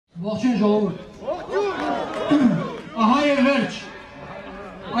Ողջույն ժողովուրդ։ Ահա եւ վերջ։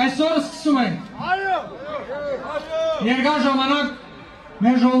 Այսօր սկսում ենք։ Երկար ժամանակ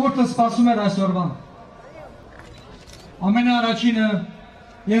մեր ժողովուրդը սպասում էր այսօրվան։ Ամենաառաջինը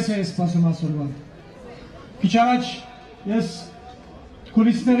ես էի սպասում այսօրվան։ Քիչ առաջ ես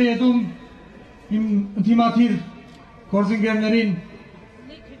կուլիսների հետում իմ ընդդիմադիր գործընկերներին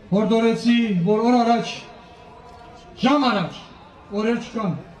հորդորեցի, որ օր առաջ, ժամ առաջ, օրեր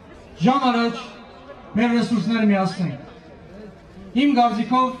չկան, ժամ առաջ մեր ռեսուրսները միացնենք։ Իմ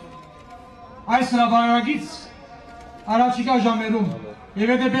կարծիքով այս հրապարակից առաջիկա ժամերում եւ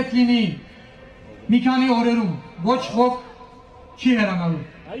եթե պետք լինի մի քանի օրերում ոչ ոք չի հեռանալու։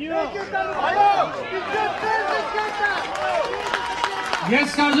 Ես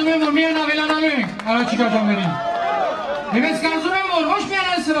կարծում եմ, որ միայն ավելանալու ենք առաջիկա ժամերին։ Եվ ես կարծում եմ, որ ոչ միայն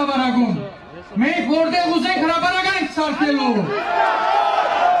այս հրապարակում, մենք որտեղ ուզենք հրապարակ ենք սարքելու։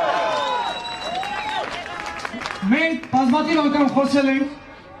 Մենք բազմաթիվ անգամ խոսել ենք,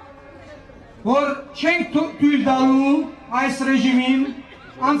 որ չենք թույլ տալու այս ռեժիմին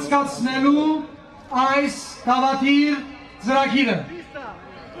անցկացնելու այս դավադիր ծրագիրը։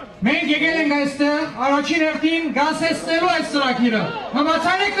 Մենք եկել ենք այստեղ առաջին հերթին գասեցնելու այս ծրագիրը։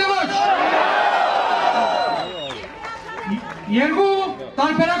 Համաձայն եք թե ոչ։ Երկու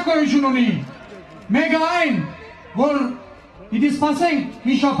տարբերակ գոյություն ունի։ Մեկը այն, որ պիտի սպասենք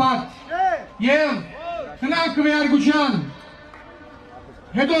մի շաբաթ եւ գնանք քվեարկության,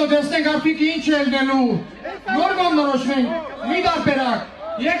 հետո տեսնենք արդյունքը ինչ է ելնելու, նոր կողմնորոշվենք, մի տարբերակ,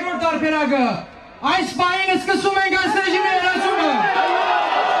 երկրորդ տարբերակը, այս պահին սկսում ենք այս ռեժիմի հեռացումը։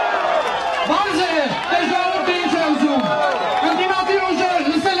 Բարձ է, թե ժողովուրդը ինչ է ուզում, ընդդիմադիր ուժեր,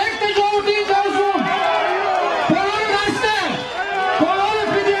 լսել եք թե ժողովուրդը ինչ է ուզում, բոլորը այստեղ, բոլորը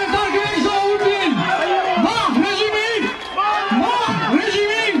պիտի ենթարկվենք ժողովրդին, մահ ռեժիմին, մահ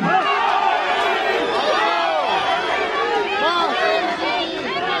ռեժիմին։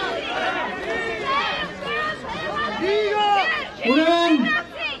 Ուրեմն,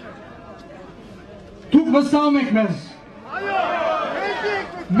 դուք վստահում եք մեզ,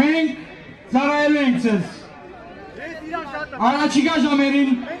 մենք ծառայելու ենք ձեզ, առաջիկա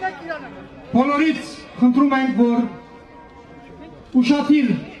ժամերին բոլորից խնդրում ենք, որ ուշադիր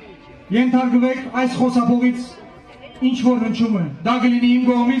ենթարկվեք այս խոսափողից ինչ որ հնչում է, դա կլինի իմ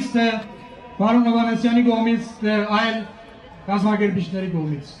կողմից, թե պարոն Հովհաննեսյանի կողմից, թե այլ կազմակերպիչների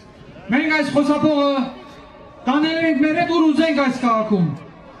կողմից։ Մենք այս խոսափողը տանել ենք մեր հետ ուր ուզենք այս քաղաքում։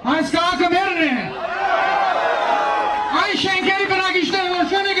 Այս քաղաքը մերն է։ Այս շենքերի բնակիչները որ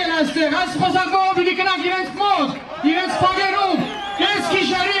չեն եկել այստեղ, այս խոսափողը պիտի գնանք իրենց մոտ, իրենց փողերում, կես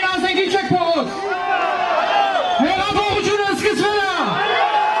գիշերին ասենք ինչ եք փողոց։ Հեղափոխությունը սկսվել է։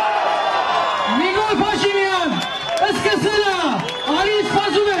 Նիկոլ Փաշինյան սկսել է, արի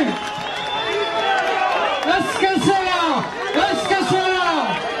սպասում ենք։ Սկսել է։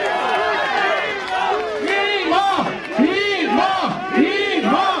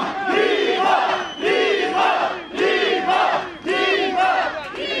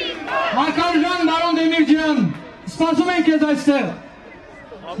 Սպասում ենք ես այստեղ,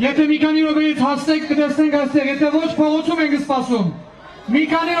 եթե մի քանի րոպեից հասնենք կտեսնենք այստեղ, եթե ոչ փողոցում ենք սպասում, մի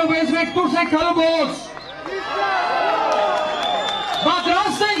քանի րոպեից մենք դուրս ենք գալու փողոց։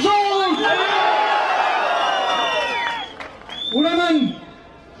 Պատրաստ ենք ժողովուրդ։ Ուրեմն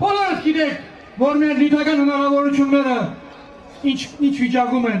բոլորդ գիտեք, որ մեր նյութական հնարավորությունները ինչ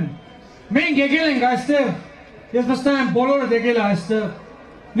վիճակում են։ Մենք եկել ենք այստեղ, ես վստահ եմ բոլորդ եկել է այստեղ։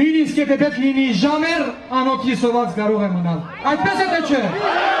 Նույնիսկ եթե պետք լինի ժամեր անօթի սոված կարող է մնալ։ Այդպես է թե չէ։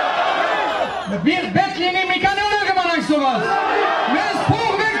 Պետք լինի մի քանի օր կմնանք սոված։ Մեզ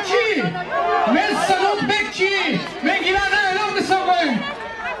փող մեկ չի, մեզ սնունդ մեկ չի, մենք իրար նայելով կսնվենք,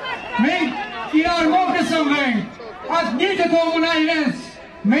 մենք իրար մոտ կսնվենք, այդ նյութը թող մնա իրենց,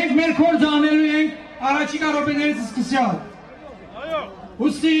 մենք մեր գործը անելու ենք առաջիկա րոպեներից սկսյալ։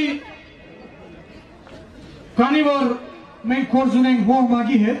 Ուստի, քանի որ մենք գործ ունենք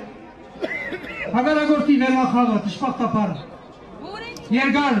ոհմագի հետ, հակառակորդի վերմախավը, տշպախտապարը,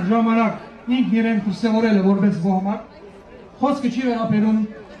 երկար ժամանակ ինքն իրեն կուսևորել է որպես ոհմակ, խոսքը չի վերապերում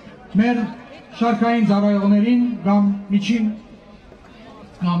մեր շարքային ծառայողներին կամ միջին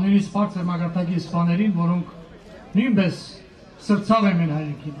կամ նույնիսկ բարձր մակարդակի սպաներին, որոնք նույնպես սրտացավ են մեր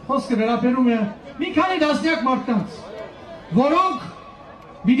հայրենիքին։ Խոսքը վերապերում է մի քանի տասնյակ մարդկանց, որոնք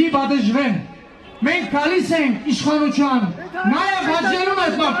պիտի պատժվեն։ Մենք գալիս ենք իշխանության, նաև հաջելում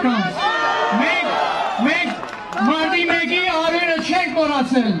այդ մարդկանց։ Մենք մարտի 1-ի արյունը չենք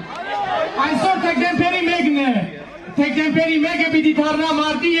մոռացել։ Այսօր դեկտեմբերի 1-ն է։ Դեկտեմբերի 1-ը պիտի դառնա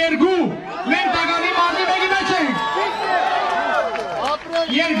մարտի 2։ Մենք տականի մարտի 1-ի մեջ ենք։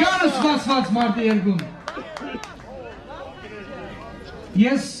 երկար սպասված մարտի երկուն։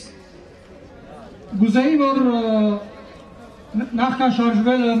 Ես գուզեի, որ նախքան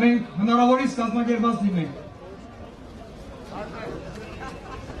շարժվելը մենք հնարավորից կազմակերպված լինենք։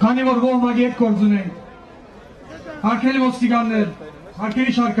 Քանի որ ոհմակի հետ գործ ունենք, հարկելի ոստիկաններ,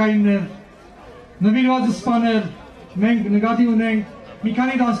 հարկերի շարքայիններ, նվիրված սպաներ, մենք նկատի ունենք մի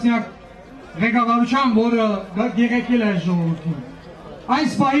քանի տասնյակ ղեկավարության, որը եկել է այս ժողովրդին։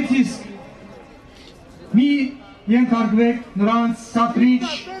 Այս պահից իսկ մի ենթարկվեք նրանց սատրիչ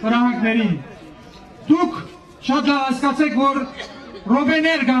հրահանգներին։ Դուք շատ լավ հասկացեք, որ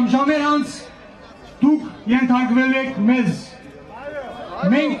ռոբեներ կամ ժամեր անց դուք ենթարկվել եք մեզ։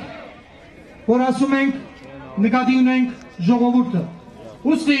 Մենք, որ ասում ենք, նկատի ունենք ժողովուրդը։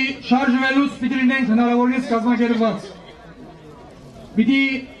 Ուստի շարժվելուց պիտի լինենք հնարավորինս կազմակերպված։ Պիտի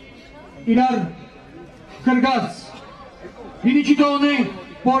իրար կրկած, պիտի չթողնենք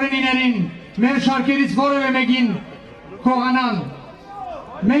պորենիներին, մեր շարքերից որևէ մեկին քողանան։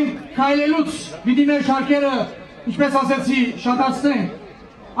 Մենք քայլելուց պիտի մեր շարքերը, ինչպես ասեցի, շատացնենք։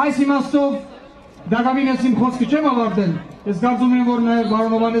 Այս իմաստով դակամին ես իմ խոսքը չեմ ավարտել։ Ես կարծում եմ, որ նաև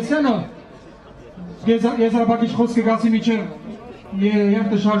բարոն Հովհաննիսյանը եզրափակիչ խոսքը գացի միջև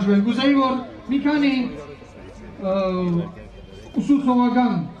երբ շարժվել։ Գուզեի, որ մի քանի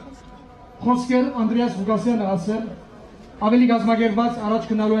ուսուցողական խոսքեր Անդրեաս Ղուկասյանը ասել, ավելի կազմակերպված առաջ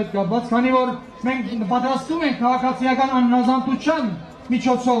գնալու հետ կապված, քանի որ մենք պատրաստում ենք քաղաքացիական անհնազանդության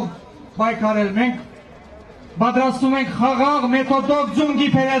միջոցով պայքարել, մենք պատրաստում ենք խաղաղ մեթոդով ձունգի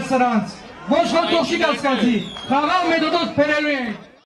բերել սրանց, ոչ որ թող չի կասկածի, խաղաղ մեթոդով բերելու ենք։